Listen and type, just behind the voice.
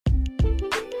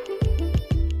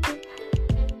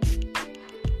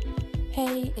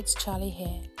Hey, it's Charlie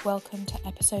here. Welcome to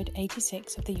episode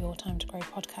 86 of the Your Time to Grow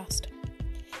podcast.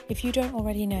 If you don't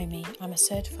already know me, I'm a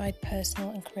certified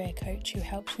personal and career coach who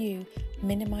helps you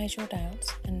minimise your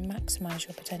doubts and maximise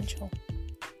your potential.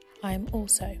 I am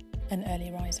also an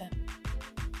early riser.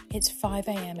 It's 5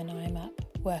 a.m. and I am up,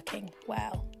 working,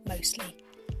 well, mostly.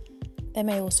 There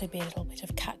may also be a little bit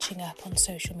of catching up on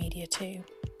social media too,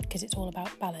 because it's all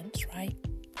about balance, right?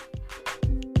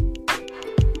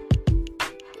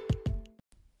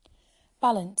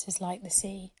 Balance is like the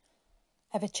sea,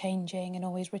 ever changing and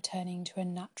always returning to a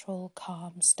natural,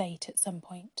 calm state at some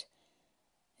point.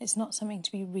 It's not something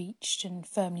to be reached and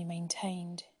firmly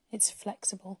maintained. It's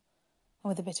flexible, and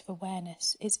with a bit of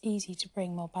awareness, it's easy to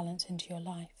bring more balance into your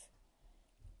life.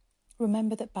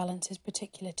 Remember that balance is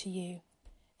particular to you.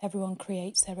 Everyone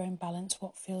creates their own balance,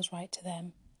 what feels right to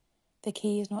them. The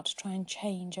key is not to try and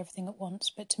change everything at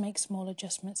once, but to make small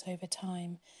adjustments over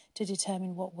time to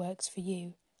determine what works for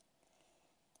you.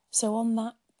 So on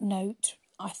that note,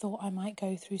 I thought I might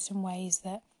go through some ways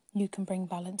that you can bring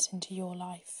balance into your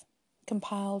life,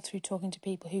 compiled through talking to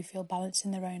people who feel balance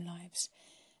in their own lives,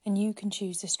 and you can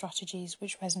choose the strategies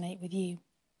which resonate with you.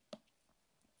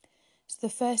 So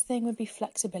the first thing would be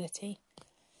flexibility.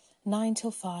 9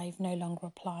 till 5 no longer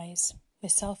applies.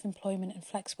 With self-employment and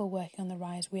flexible working on the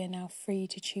rise, we are now free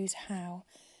to choose how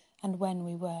and when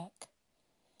we work.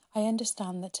 I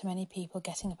understand that to many people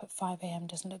getting up at 5 a.m.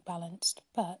 doesn't look balanced,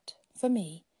 but for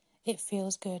me, it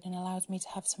feels good and allows me to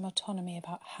have some autonomy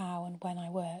about how and when I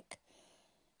work.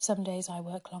 Some days I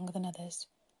work longer than others,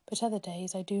 but other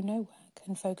days I do no work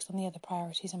and focus on the other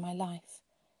priorities in my life.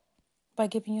 By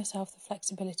giving yourself the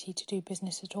flexibility to do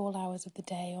business at all hours of the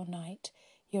day or night,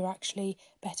 you're actually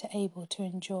better able to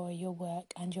enjoy your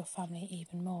work and your family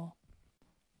even more.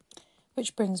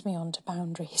 Which brings me on to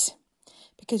boundaries.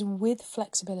 Because with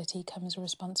flexibility comes a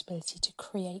responsibility to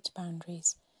create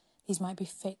boundaries. These might be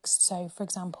fixed, so for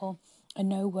example, a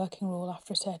no working rule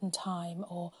after a certain time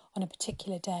or on a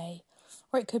particular day,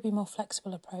 or it could be a more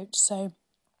flexible approach, so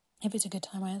if it's a good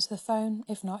time I answer the phone,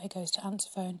 if not it goes to answer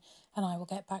phone and I will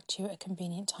get back to you at a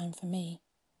convenient time for me.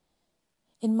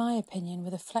 In my opinion,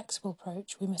 with a flexible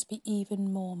approach we must be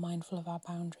even more mindful of our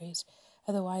boundaries,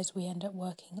 otherwise we end up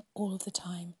working all of the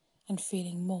time and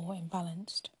feeling more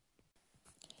imbalanced.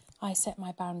 I set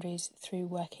my boundaries through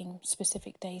working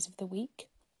specific days of the week,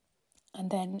 and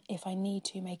then if I need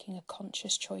to, making a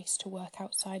conscious choice to work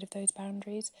outside of those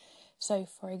boundaries. So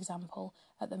for example,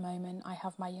 at the moment I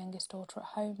have my youngest daughter at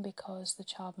home because the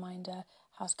childminder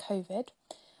has COVID,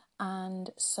 and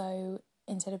so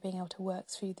instead of being able to work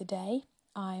through the day,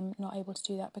 I'm not able to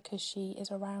do that because she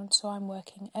is around, so I'm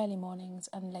working early mornings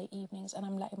and late evenings, and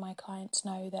I'm letting my clients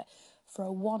know that for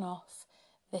a one-off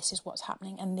this is what's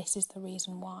happening and this is the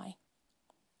reason why.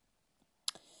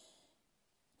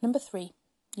 Number 3,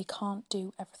 you can't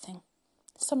do everything.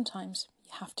 Sometimes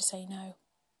you have to say no.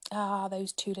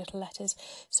 Those 2 little letters.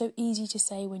 So easy to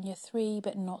say when you're 3,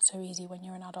 but not so easy when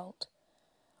you're an adult.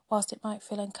 Whilst it might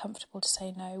feel uncomfortable to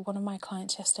say no, one of my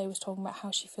clients yesterday was talking about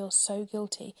how she feels so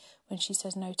guilty when she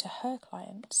says no to her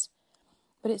clients.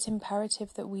 But it's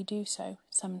imperative that we do so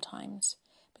sometimes,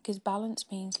 because balance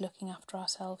means looking after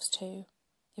ourselves too.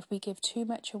 If we give too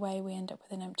much away, we end up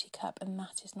with an empty cup, and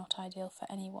that is not ideal for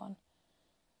anyone.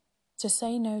 To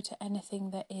say no to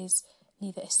anything that is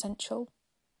neither essential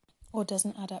or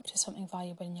doesn't add up to something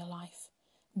valuable in your life.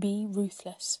 Be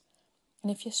ruthless. And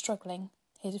if you're struggling,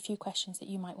 here's a few questions that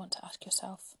you might want to ask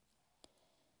yourself.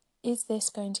 Is this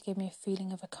going to give me a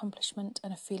feeling of accomplishment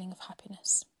and a feeling of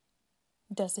happiness?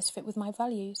 Does this fit with my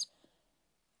values?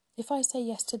 If I say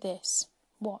yes to this,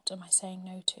 what am I saying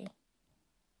no to?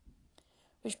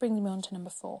 Which brings me on to number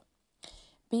 4.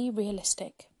 Be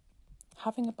realistic.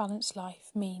 Having a balanced life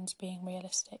means being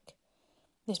realistic.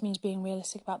 This means being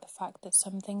realistic about the fact that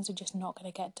some things are just not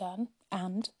going to get done,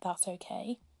 and that's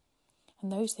okay.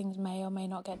 And those things may or may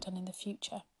not get done in the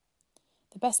future.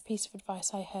 The best piece of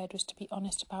advice I heard was to be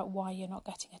honest about why you're not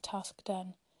getting a task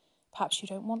done. Perhaps you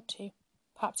don't want to.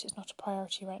 Perhaps it's not a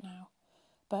priority right now.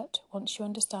 But once you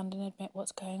understand and admit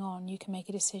what's going on, you can make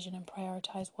a decision and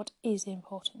prioritise what is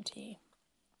important to you.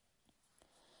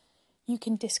 You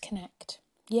can disconnect.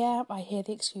 Yeah, I hear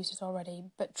the excuses already,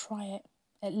 but try it,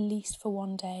 at least for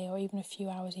one day or even a few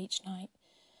hours each night.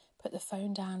 Put the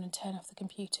phone down and turn off the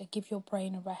computer. Give your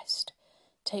brain a rest.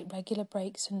 Take regular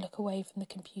breaks and look away from the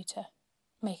computer.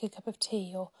 Make a cup of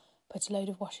tea or put a load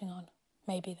of washing on.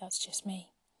 Maybe that's just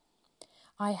me.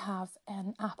 I have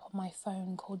an app on my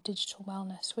phone called Digital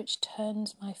Wellness, which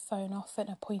turns my phone off at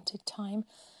an appointed time.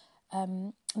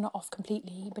 Not off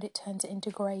completely, but it turns it into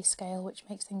grayscale, which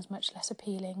makes things much less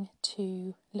appealing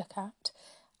to look at.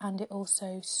 and it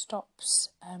also stops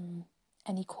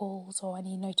any calls or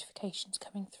any notifications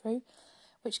coming through,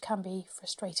 which can be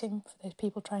frustrating for those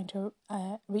people trying to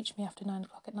reach me after 9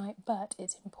 o'clock at night. But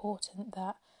it's important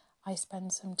that I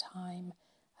spend some time,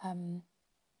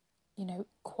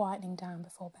 quietening down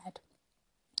before bed.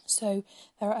 So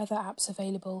there are other apps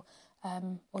available,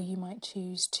 or you might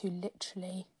choose to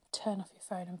literally turn off your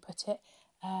phone and put it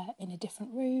in a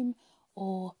different room,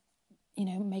 or,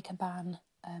 make a ban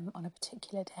on a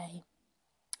particular day.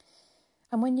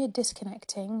 And when you're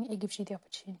disconnecting, it gives you the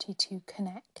opportunity to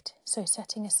connect. So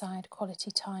setting aside quality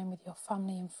time with your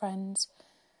family and friends,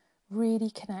 really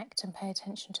connect and pay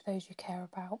attention to those you care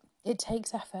about. It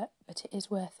takes effort, but it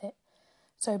is worth it.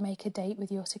 So make a date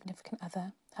with your significant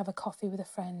other, have a coffee with a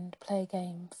friend, play a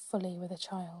game fully with a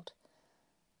child.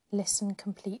 Listen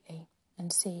completely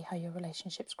and see how your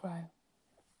relationships grow.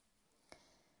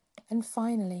 And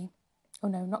finally,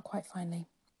 not quite finally,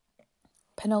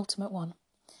 penultimate one,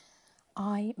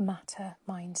 I matter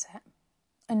mindset.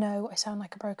 I know I sound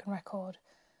like a broken record,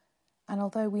 and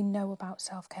although we know about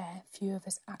self-care, few of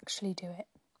us actually do it,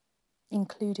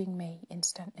 including me,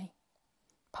 incidentally.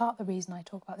 Part of the reason I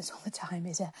talk about this all the time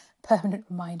is a permanent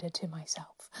reminder to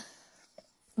myself.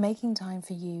 Making time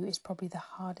for you is probably the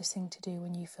hardest thing to do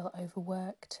when you feel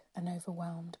overworked and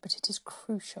overwhelmed, but it is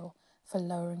crucial for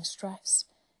lowering stress,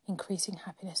 increasing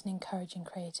happiness and encouraging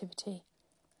creativity.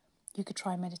 You could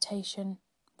try meditation,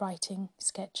 writing,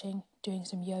 sketching, doing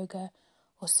some yoga,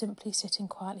 or simply sitting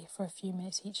quietly for a few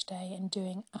minutes each day and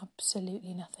doing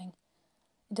absolutely nothing.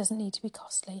 It doesn't need to be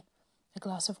costly. A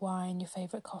glass of wine, your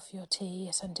favourite coffee or tea,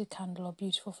 a scented candle or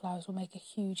beautiful flowers will make a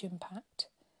huge impact.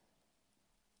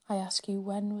 I ask you,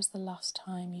 when was the last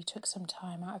time you took some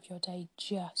time out of your day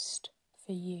just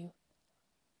for you?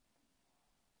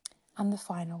 And the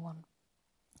final one,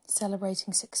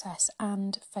 celebrating success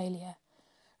and failure.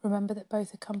 Remember that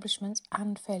both accomplishments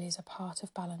and failures are part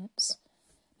of balance.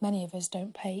 Many of us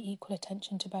don't pay equal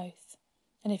attention to both.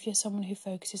 And if you're someone who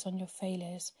focuses on your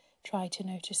failures, try to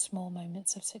notice small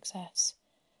moments of success.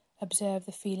 Observe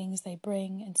the feelings they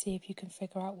bring and see if you can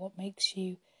figure out what makes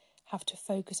you have to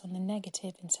focus on the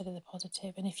negative instead of the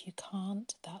positive. And if you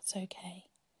can't, that's okay.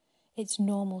 It's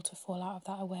normal to fall out of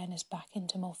that awareness back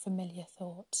into more familiar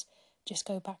thoughts. Just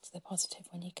go back to the positive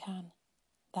when you can.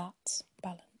 That's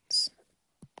balance.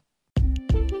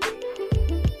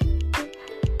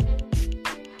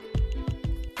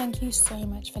 Thank you so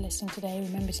much for listening today.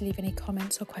 Remember to leave any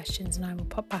comments or questions and I will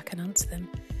pop back and answer them.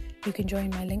 You can join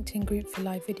my LinkedIn group for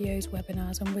live videos,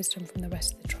 webinars and wisdom from the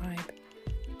rest of the tribe.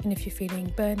 And if you're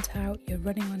feeling burnt out, you're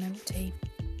running on empty,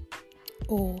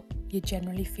 or you're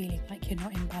generally feeling like you're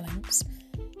not in balance,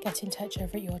 get in touch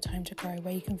over at Your Time to Grow,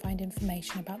 where you can find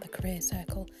information about the Career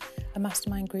Circle, a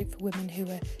mastermind group for women who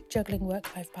are juggling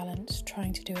work-life balance,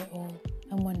 trying to do it all,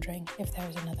 and wondering if there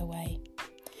is another way.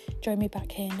 Join me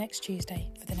back here next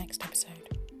Tuesday for the next episode.